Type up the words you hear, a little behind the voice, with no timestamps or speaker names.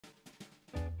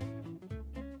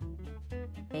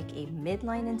make a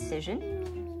midline incision.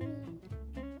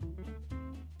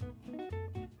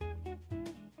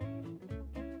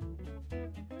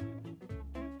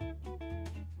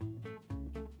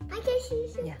 I can see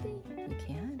something. Yeah, you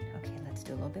can. Okay, let's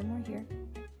do a little bit more here.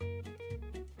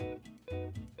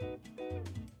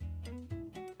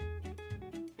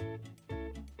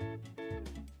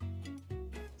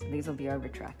 So these will be our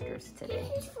retractors today.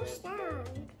 This is for sound.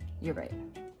 You're right,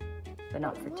 but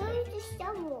not for today. Where is the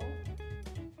shovel?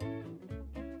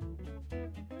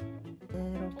 A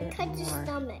little bit Cut the more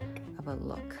stomach. of a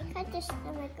look. Cut the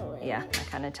stomach away. Yeah, that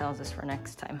kind of tells us for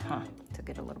next time, huh? To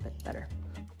get a little bit better.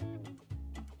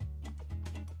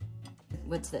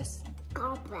 What's this?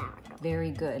 Gallbladder.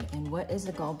 Very good. And what is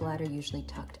the gallbladder usually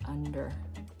tucked under?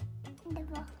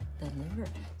 Liver. The liver.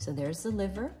 So there's the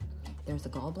liver. There's the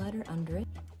gallbladder under it.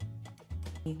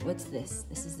 What's this?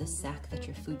 This is the sac that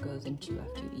your food goes into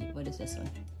after you eat. What is this one?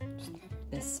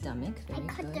 The stomach. Very I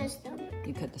cut good. the stomach.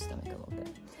 You cut the stomach a little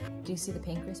bit. Do you see the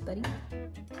pancreas, buddy?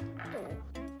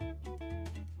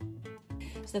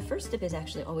 So the first step is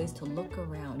actually always to look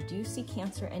around. Do you see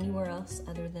cancer anywhere else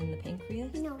other than the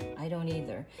pancreas? No. I don't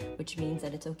either, which means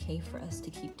that it's okay for us to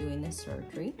keep doing this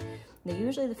surgery. Now,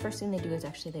 usually the first thing they do is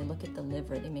actually they look at the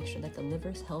liver. They make sure that the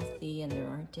liver's healthy and there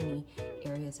aren't any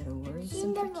areas that are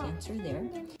worrisome for cancer there.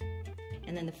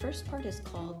 And then the first part is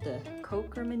called the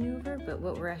Kocher maneuver, but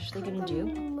what we're actually going to do,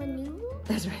 Manure?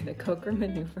 that's right, the Kocher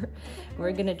maneuver.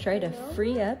 We're going to try to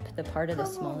free up the part of the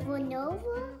small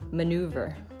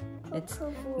maneuver. It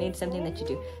needs something that you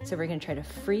do. So we're going to try to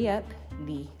free up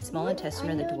the small intestine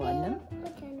or the duodenum.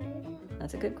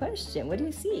 That's a good question. What do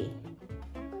you see?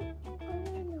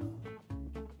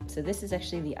 So this is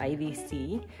actually the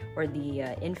IVC, or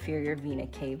the inferior vena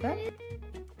cava.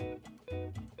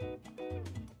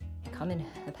 Common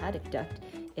hepatic duct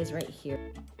is right here.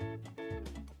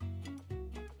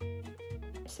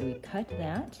 So we cut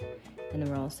that, and then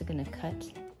we're also going to cut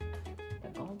the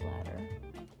gallbladder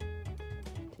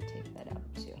to take that out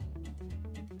too.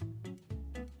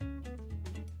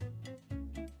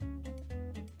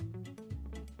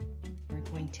 We're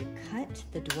going to cut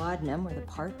the duodenum, or the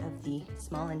part of the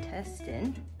small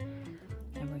intestine,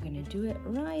 and we're going to do it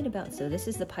right about so. This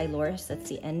is the pylorus, that's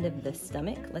the end of the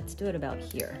stomach. Let's do it about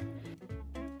here.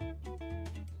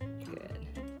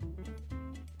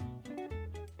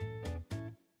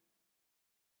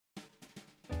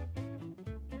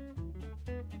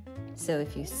 So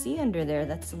if you see under there,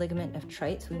 that's the ligament of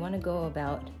Treitz. We want to go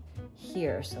about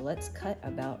here. So let's cut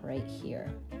about right here.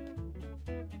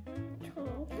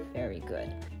 Very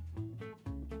good.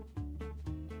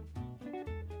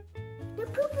 The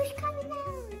poop is coming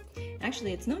out.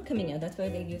 Actually, it's not coming out. That's why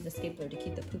they use the stapler to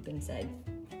keep the poop inside.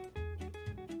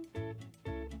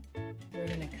 We're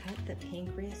going to cut the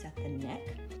pancreas at the neck.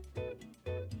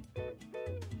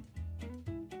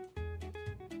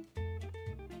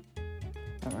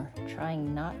 And we're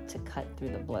trying not to cut through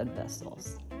the blood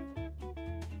vessels.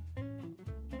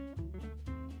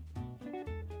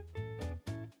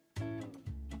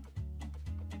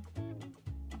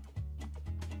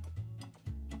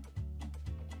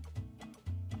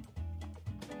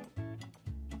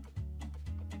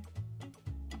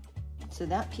 So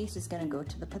that piece is going to go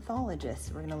to the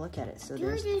pathologist. We're going to look at it. So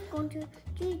there's... going to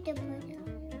do the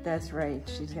pathologist. That's right.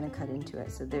 She's going to cut into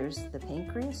it. So there's the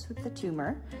pancreas with the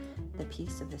tumor, the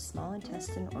piece of the small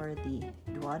intestine or the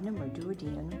duodenum or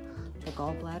duodenum, the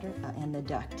gallbladder, and the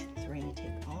duct. So we're going to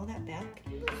take all that back.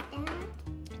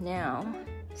 Now,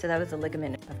 so that was the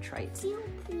ligament of Treitz. Feel,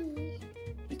 please.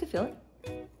 You can feel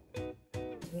it.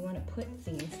 We want to put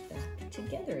things back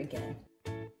together again.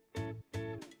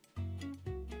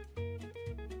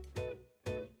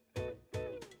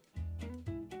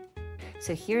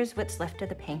 So here's what's left of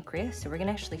the pancreas. So we're going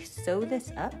to actually sew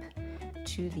this up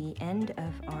to the end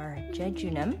of our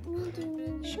jejunum.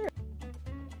 Sure.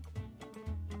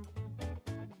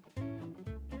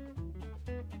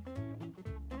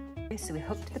 Okay, so we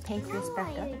hooked the pancreas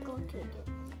back up.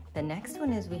 The next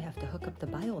one is we have to hook up the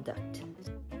bile duct.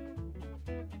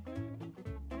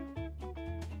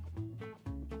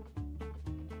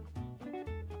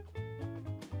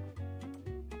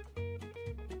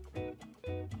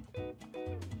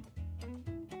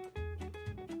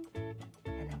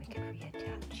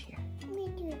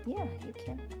 Yeah, you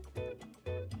can.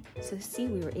 So see,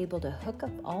 we were able to hook up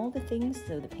all the things,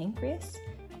 so the pancreas,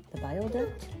 the bile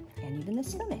duct, and even the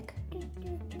stomach.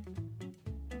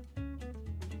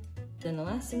 Then the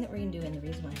last thing that we're going to do, and the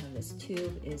reason why I have this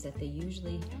tube, is that they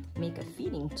usually make a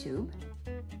feeding tube.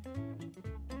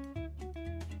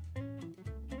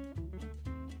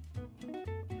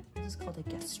 This is called a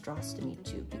gastritis gastrostomy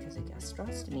tube, because a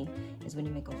gastrostomy is when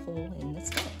you make a hole in the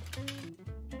stomach.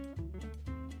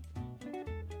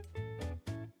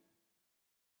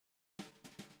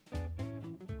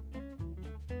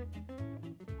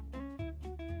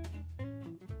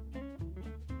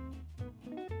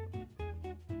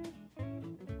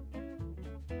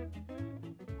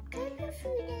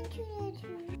 Food into the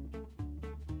tube.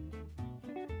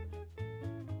 And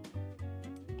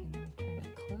then we try to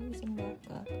close and back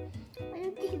up. I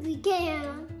don't think we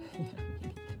can.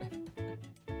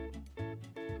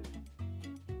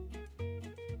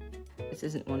 This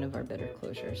isn't one of our better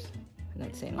closures. And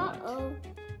that's saying a lot. Uh-oh.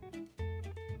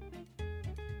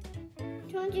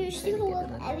 Don't you seal up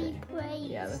every place?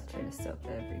 Yeah, let's try to seal up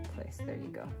every place. There you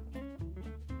go.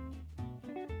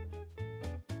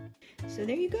 So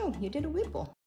there you go. You did a Whipple.